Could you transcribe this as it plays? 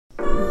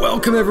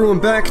Welcome everyone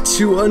back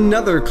to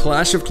another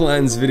Clash of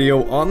Clans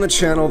video on the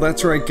channel.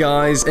 That's right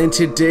guys, and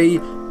today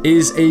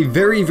is a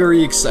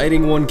very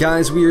exciting one.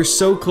 Guys, we are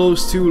so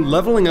close to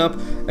leveling up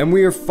and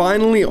we are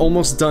finally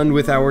almost done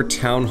with our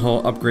Town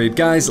Hall upgrade.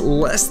 Guys,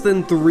 less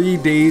than 3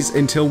 days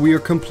until we are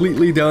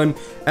completely done,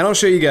 and I'll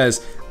show you guys.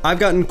 I've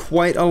gotten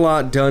quite a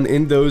lot done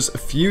in those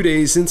few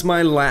days since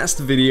my last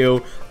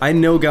video. I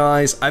know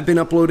guys, I've been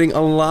uploading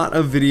a lot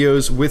of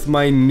videos with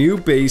my new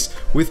base,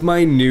 with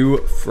my new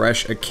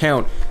fresh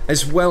account.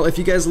 As well, if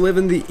you guys live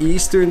in the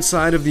eastern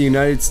side of the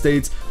United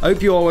States, I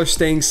hope you all are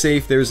staying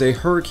safe. There's a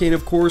hurricane,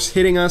 of course,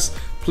 hitting us.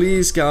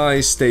 Please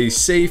guys, stay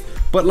safe.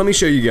 But let me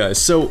show you guys.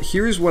 So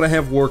here's what I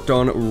have worked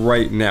on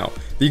right now.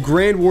 The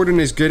Grand Warden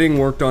is getting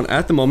worked on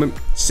at the moment.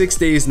 6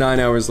 days, 9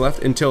 hours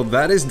left until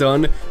that is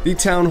done. The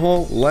Town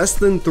Hall, less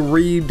than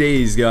 3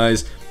 days,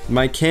 guys.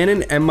 My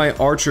cannon and my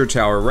archer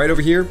tower right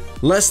over here.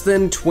 Less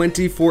than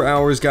 24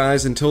 hours,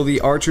 guys, until the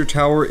archer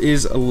tower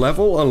is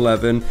level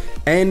 11.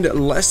 And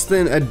less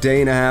than a day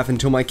and a half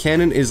until my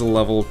cannon is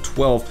level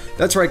 12.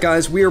 That's right,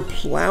 guys. We are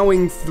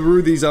plowing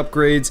through these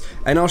upgrades,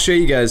 and I'll show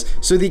you guys.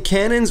 So the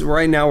cannons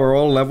right now are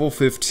all level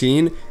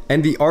 15.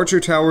 And the archer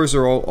towers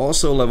are all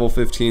also level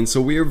 15, so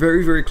we are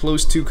very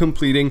close to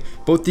completing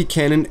both the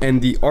cannon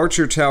and the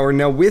archer tower.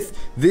 Now with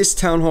this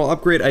Town Hall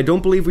upgrade, I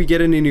don't believe we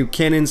get any new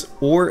cannons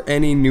or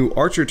any new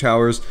archer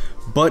towers,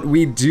 but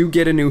we do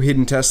get a new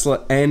hidden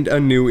Tesla and a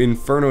new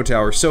Inferno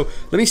tower. So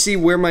let me see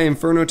where my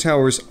Inferno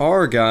towers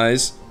are,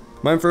 guys.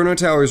 My Inferno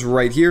tower is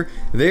right here.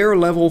 They are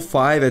level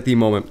 5 at the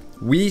moment.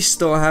 We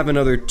still have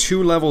another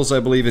 2 levels, I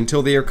believe,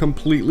 until they are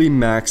completely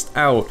maxed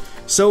out.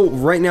 So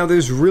right now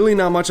there's really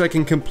not much I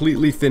can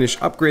completely finish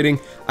upgrading.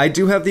 I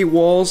do have the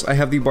walls, I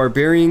have the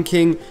Barbarian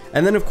King,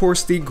 and then of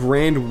course the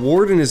Grand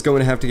Warden is going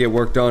to have to get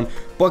worked on.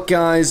 But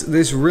guys,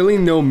 there's really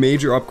no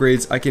major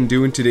upgrades I can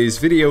do in today's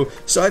video,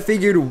 so I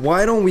figured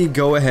why don't we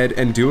go ahead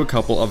and do a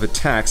couple of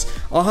attacks.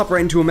 I'll hop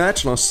right into a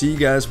match and I'll see you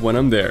guys when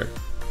I'm there.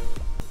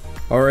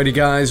 Alrighty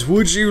guys,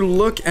 would you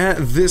look at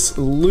this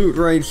loot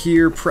right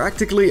here?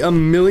 Practically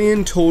 1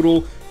 million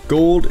total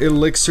gold,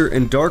 elixir,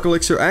 and dark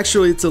elixir.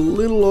 Actually, it's a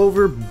little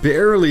over,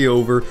 barely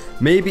over,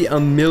 maybe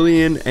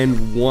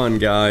 1,000,001,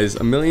 guys.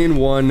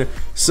 1,000,001.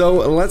 So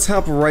let's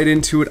hop right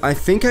into it. I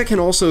think I can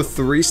also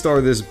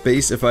 3-star this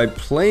base if I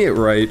play it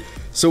right.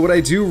 So what I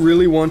do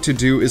really want to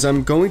do is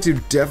I'm going to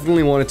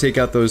definitely want to take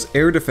out those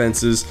air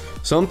defenses.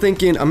 So I'm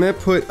thinking I'm going to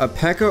put a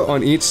P.E.K.K.A.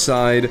 on each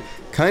side,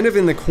 kind of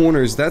in the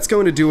corners. That's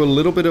going to do a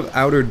little bit of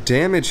outer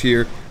damage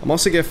here. I'm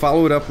also going to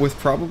follow it up with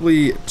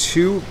probably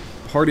 2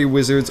 party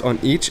wizards on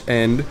each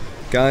end.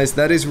 Guys,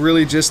 that is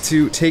really just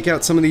to take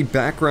out some of the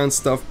background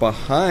stuff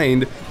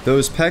behind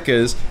those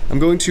P.E.K.K.A.s. I'm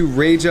going to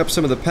rage up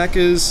some of the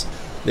P.E.K.K.A.s.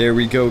 There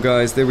we go,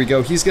 guys. There we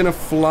go. He's gonna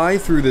fly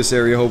through this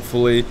area,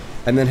 hopefully,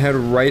 and then head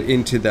right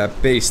into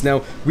that base.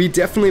 Now, we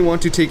definitely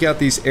want to take out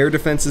these air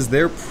defenses.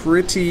 They're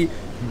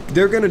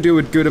gonna do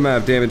a good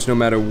amount of damage no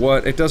matter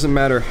what. It doesn't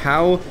matter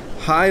how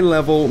high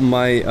level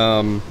my,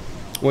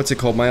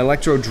 my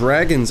Electro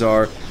Dragons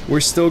are. We're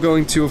still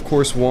going to, of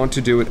course, want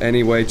to do it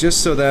anyway,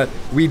 just so that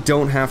we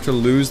don't have to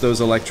lose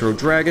those Electro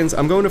Dragons.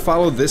 I'm going to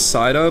follow this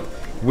side up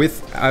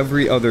with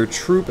every other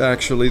troop,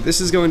 actually. This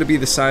is going to be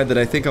the side that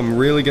I think I'm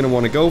really going to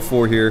want to go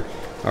for here.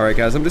 Alright,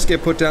 guys, I'm just going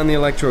to put down the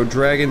Electro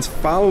Dragons,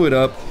 follow it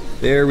up.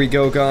 There we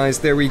go, guys,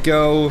 there we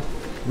go.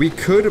 We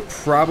could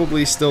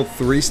probably still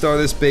 3-star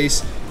this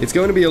base. It's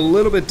going to be a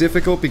little bit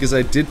difficult because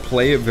I did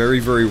play it very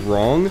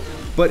wrong,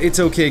 but it's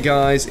okay,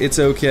 guys, it's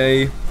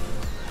okay.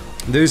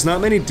 There's not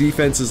many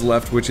defenses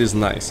left, which is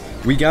nice.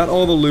 We got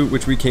all the loot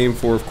which we came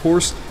for, of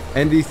course,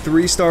 and the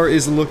 3-star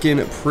is looking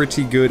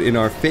pretty good in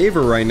our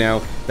favor right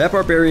now. That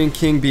Barbarian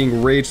King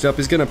being raged up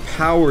is going to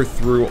power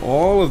through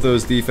all of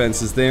those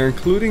defenses there,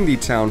 including the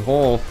Town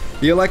Hall.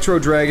 The Electro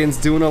Dragons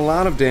doing a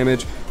lot of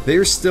damage.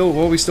 They're still,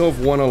 well, we still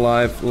have 1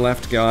 alive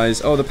left,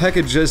 guys. Oh, the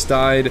P.E.K.K.A. just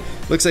died.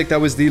 Looks like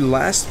that was the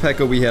last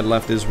P.E.K.K.A. we had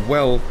left as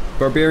well.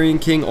 Barbarian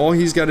King, all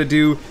he's got to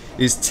do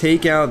is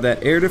take out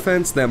that air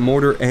defense, that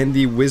mortar, and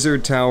the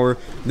wizard tower.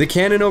 The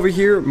cannon over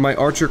here, my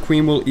archer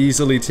queen will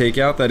easily take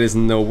out. That is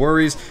no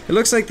worries. It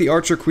looks like the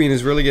archer queen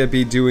is really going to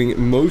be doing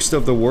most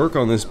of the work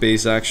on this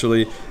base,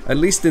 actually, at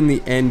least in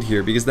the end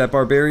here, because that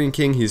Barbarian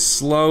King, he's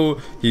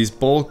slow, he's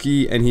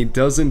bulky, and he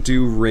doesn't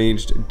do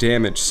ranged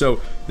damage. So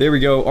there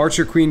we go.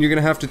 Archer queen, you're going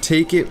to have to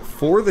take it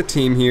for the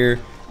team here.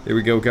 There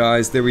we go,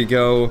 guys. There we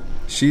go.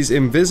 She's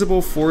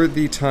invisible for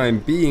the time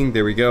being.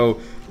 There we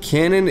go.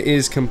 Cannon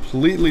is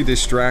completely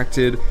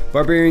distracted.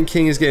 Barbarian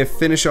King is going to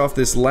finish off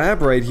this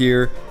lab right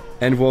here.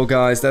 And well,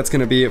 guys, that's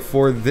going to be it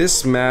for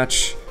this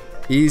match.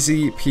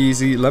 Easy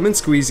peasy, lemon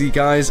squeezy.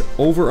 Guys,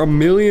 over 1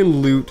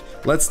 million loot.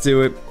 Let's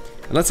do it.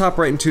 And let's hop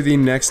right into the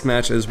next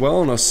match as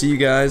well. And I'll see you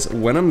guys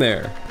when I'm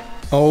there.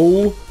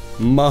 Oh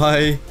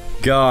my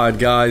god,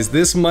 guys.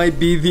 This might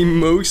be the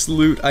most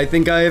loot I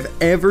think I have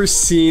ever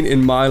seen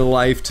in my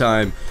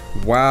lifetime.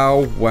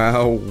 Wow,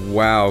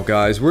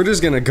 guys. We're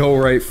just gonna go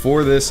right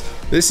for this.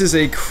 This is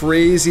a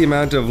crazy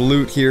amount of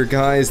loot here,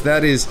 guys.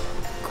 That is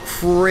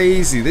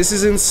crazy. This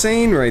is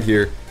insane right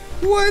here.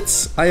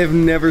 What? I have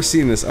never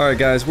seen this. Alright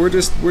guys, we're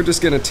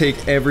just gonna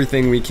take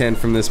everything we can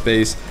from this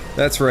base.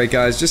 That's right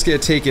guys, just gonna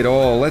take it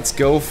all. Let's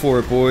go for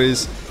it,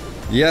 boys.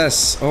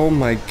 Yes, oh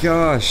my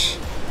gosh.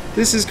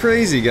 This is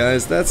crazy,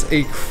 guys. That's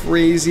a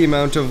crazy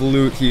amount of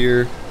loot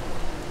here.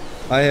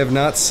 I have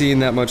not seen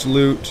that much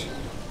loot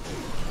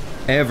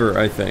ever,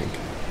 I think.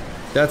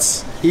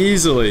 That's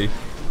easily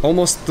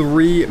almost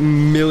 3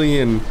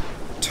 million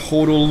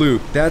total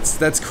loot.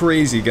 That's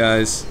crazy,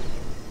 guys.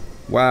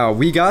 Wow,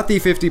 we got the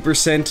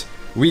 50%.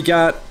 We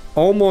got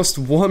almost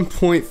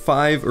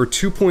 1.5 or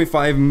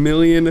 2.5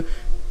 million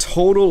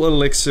total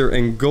elixir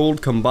and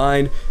gold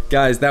combined.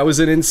 Guys, that was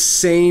an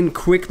insane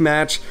quick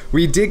match.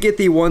 We did get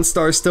the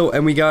 1-star still,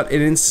 and we got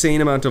an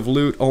insane amount of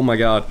loot. Oh my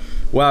god.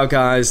 Wow,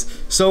 guys.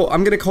 So,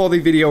 I'm gonna call the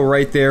video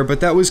right there, but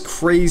that was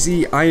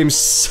crazy. I am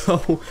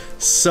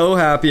so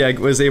happy I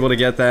was able to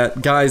get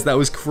that. Guys, that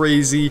was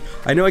crazy.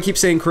 I know I keep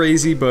saying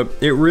crazy, but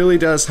it really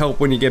does help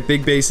when you get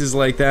big bases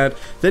like that.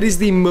 That is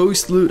the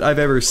most loot I've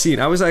ever seen.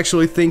 I was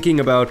actually thinking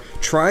about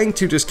trying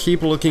to just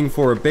keep looking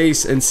for a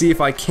base and see if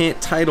I can't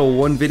title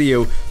one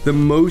video the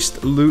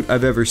most loot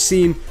I've ever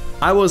seen.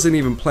 I wasn't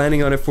even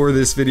planning on it for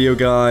this video,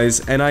 guys,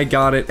 and I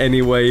got it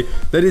anyway.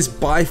 That is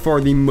by far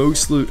the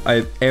most loot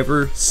I've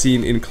ever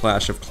seen in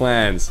Clash of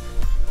Clans.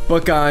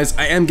 But guys,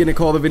 I am gonna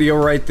call the video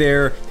right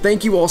there.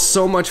 Thank you all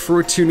so much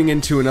for tuning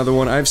into another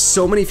one. I have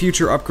so many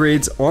future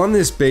upgrades on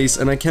this base,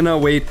 and I cannot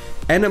wait.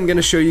 And I'm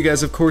gonna show you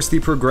guys, of course, the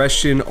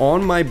progression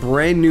on my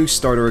brand new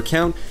starter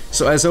account.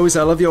 So as always,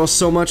 I love you all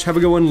so much. Have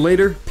a good one.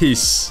 Later.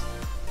 Peace.